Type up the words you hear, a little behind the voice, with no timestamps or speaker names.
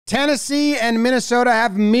Tennessee and Minnesota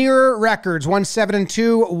have mirror records. One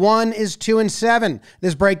 7-2, one is 2-7.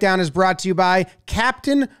 This breakdown is brought to you by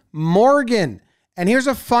Captain Morgan. And here's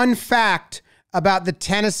a fun fact about the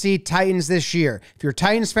Tennessee Titans this year. If you're a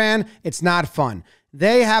Titans fan, it's not fun.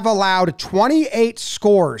 They have allowed 28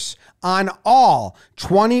 scores on all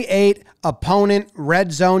 28 opponent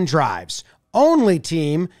red zone drives. Only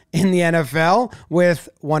team in the NFL with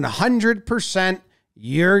 100%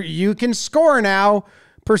 you can score now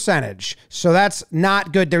percentage. So that's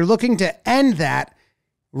not good. They're looking to end that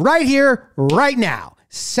right here, right now.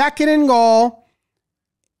 2nd and goal.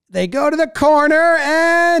 They go to the corner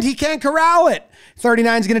and he can't corral it.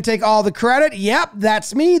 39 is going to take all the credit. Yep,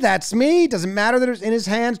 that's me. That's me. Doesn't matter that it's in his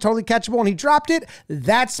hands, totally catchable, and he dropped it.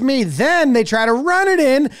 That's me. Then they try to run it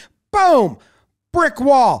in. Boom. Brick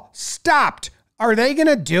wall. Stopped. Are they going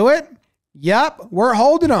to do it? Yep, we're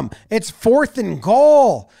holding them. It's 4th and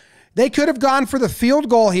goal. They could have gone for the field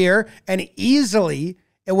goal here, and easily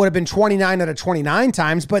it would have been 29 out of 29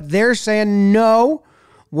 times, but they're saying no.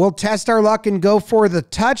 We'll test our luck and go for the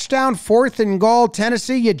touchdown. 4th and goal.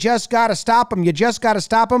 Tennessee, you just got to stop them. You just got to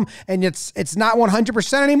stop them. And it's not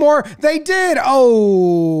 100% anymore. They did.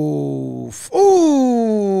 Oh,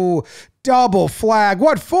 ooh, double flag.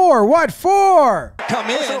 What for? What for? Come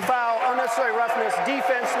in. Personal foul, unnecessary roughness,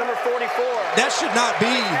 defense number 44. That should not be.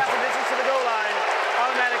 Half the distance to the goal line,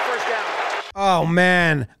 automatic first down. Oh,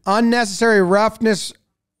 man. Unnecessary roughness.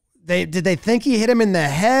 Did they think he hit him in the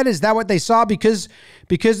head? Is that what they saw? Because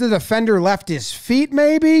the defender left his feet,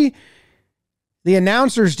 maybe? The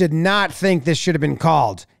announcers did not think this should have been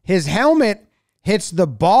called. His helmet hits the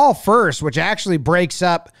ball first, which actually breaks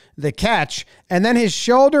up the catch. And then his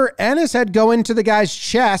shoulder and his head go into the guy's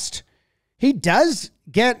chest. He does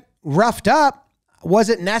get roughed up. Was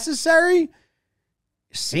it necessary?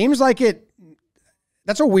 Seems like it.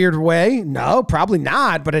 That's a weird way. No, probably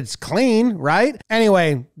not, but it's clean, right?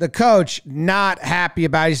 Anyway, the coach not happy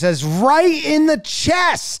about it. He says, right in the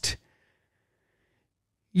chest.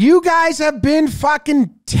 You guys have been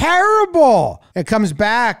fucking terrible. It comes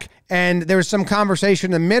back, and there was some conversation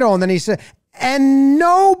in the middle, and then he said, and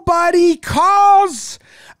nobody calls.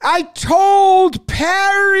 I told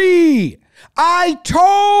Perry.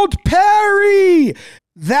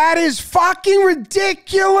 That is fucking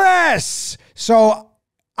ridiculous. So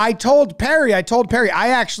I told Perry, I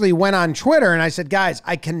actually went on Twitter and I said, guys,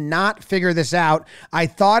 I cannot figure this out. I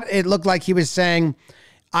thought it looked like he was saying,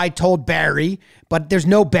 I told Barry, but there's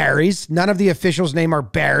no Barrys. None of the officials' names are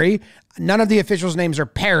Barry. None of the officials' names are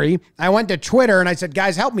Perry. I went to Twitter and I said,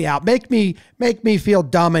 guys, help me out. Make me feel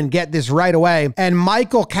dumb and get this right away. And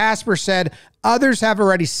Michael Casper said, others have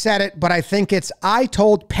already said it, but I think it's I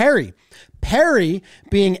told Perry. Perry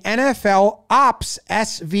being NFL Ops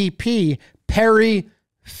SVP, Perry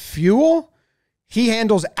Fuel. He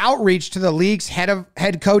handles outreach to the league's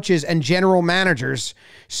head coaches and general managers.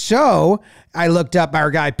 So I looked up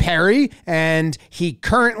our guy Perry, and he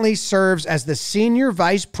currently serves as the senior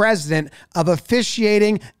vice president of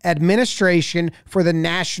officiating administration for the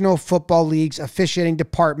National Football League's officiating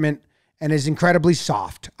department, and is incredibly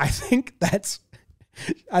soft. I think I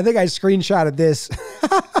screenshotted this.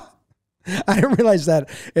 I didn't realize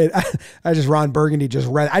that Ron Burgundy just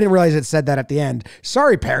read. I didn't realize it said that at the end.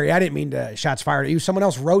 Sorry, Perry. I didn't mean to shots fired at you. Someone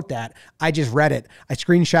else wrote that. I just read it. I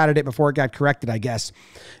screenshotted it before it got corrected, I guess.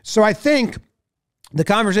 So I think the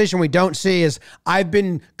conversation we don't see is I've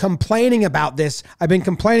been complaining about this.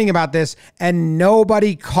 And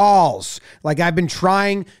nobody calls. Like I've been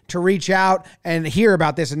trying to reach out and hear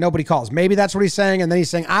about this and nobody calls. Maybe that's what he's saying. And then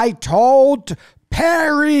he's saying, I told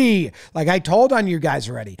Perry. Like I told on you guys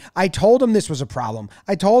already. I told him this was a problem.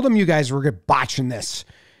 I told him you guys were botching this.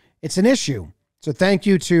 It's an issue. So thank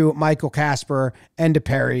you to Michael Casper and to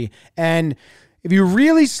Perry. And if you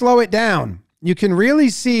really slow it down, you can really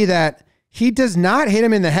see that he does not hit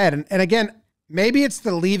him in the head. And again, maybe it's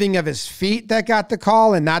the leaving of his feet that got the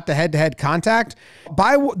call and not the head-to-head contact.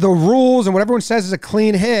 By the rules and what everyone says is a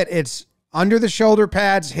clean hit, it's under the shoulder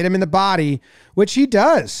pads, hit him in the body, which he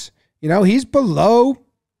does. You know, he's below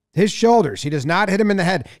his shoulders. He does not hit him in the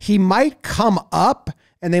head. He might come up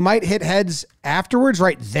and they might hit heads afterwards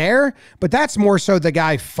right there, but that's more so the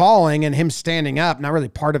guy falling and him standing up, not really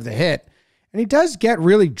part of the hit. And he does get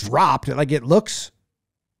really dropped. Like it looks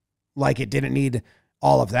like it didn't need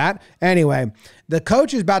all of that. Anyway, the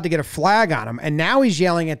coach is about to get a flag on him, and now he's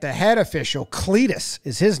yelling at the head official. Cletus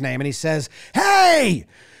is his name, and he says, hey,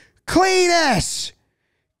 Cletus,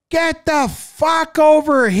 get the fuck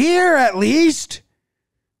over here at least.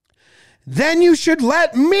 Then you should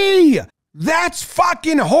let me. That's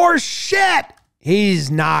fucking horse shit. He's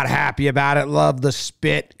not happy about it. Love the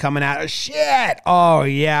spit coming out of shit. Oh,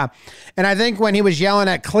 yeah. And I think when he was yelling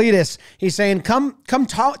at Cletus, he's saying, come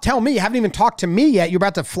tell me. You haven't even talked to me yet. You're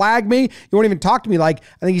about to flag me. You won't even talk to me. Like,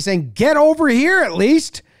 I think he's saying, get over here at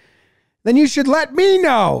least. Then you should let me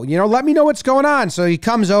know. Let me know what's going on. So he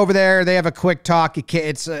comes over there. They have a quick talk.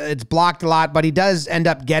 It's blocked a lot, but he does end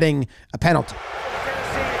up getting a penalty.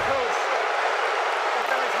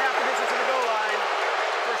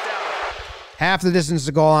 Half the distance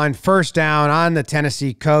to goal line, first down on the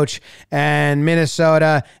Tennessee coach, and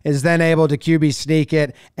Minnesota is then able to QB sneak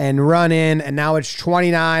it and run in, and now it's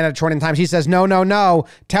 29 out of 20 times. He says, no,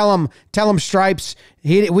 tell him Stripes.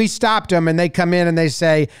 We stopped him, and they come in and they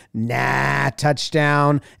say, nah,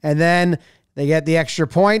 touchdown, and then they get the extra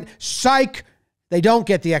point. Psych, they don't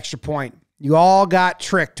get the extra point. You all got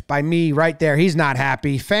tricked by me right there. He's not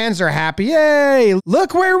happy. Fans are happy. Yay,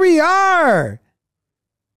 look where we are.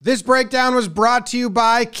 This breakdown was brought to you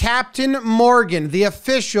by Captain Morgan, the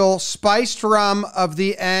official spiced rum of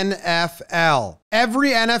the NFL. Every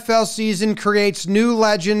NFL season creates new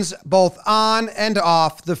legends both on and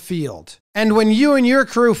off the field. And when you and your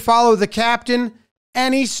crew follow the captain,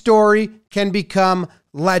 any story can become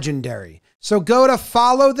legendary. So go to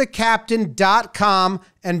followthecaptain.com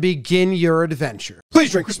and begin your adventure. Please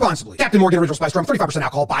drink responsibly. Captain Morgan Original Spiced Rum, 35%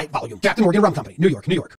 alcohol by volume. Captain Morgan Rum Company, New York, New York.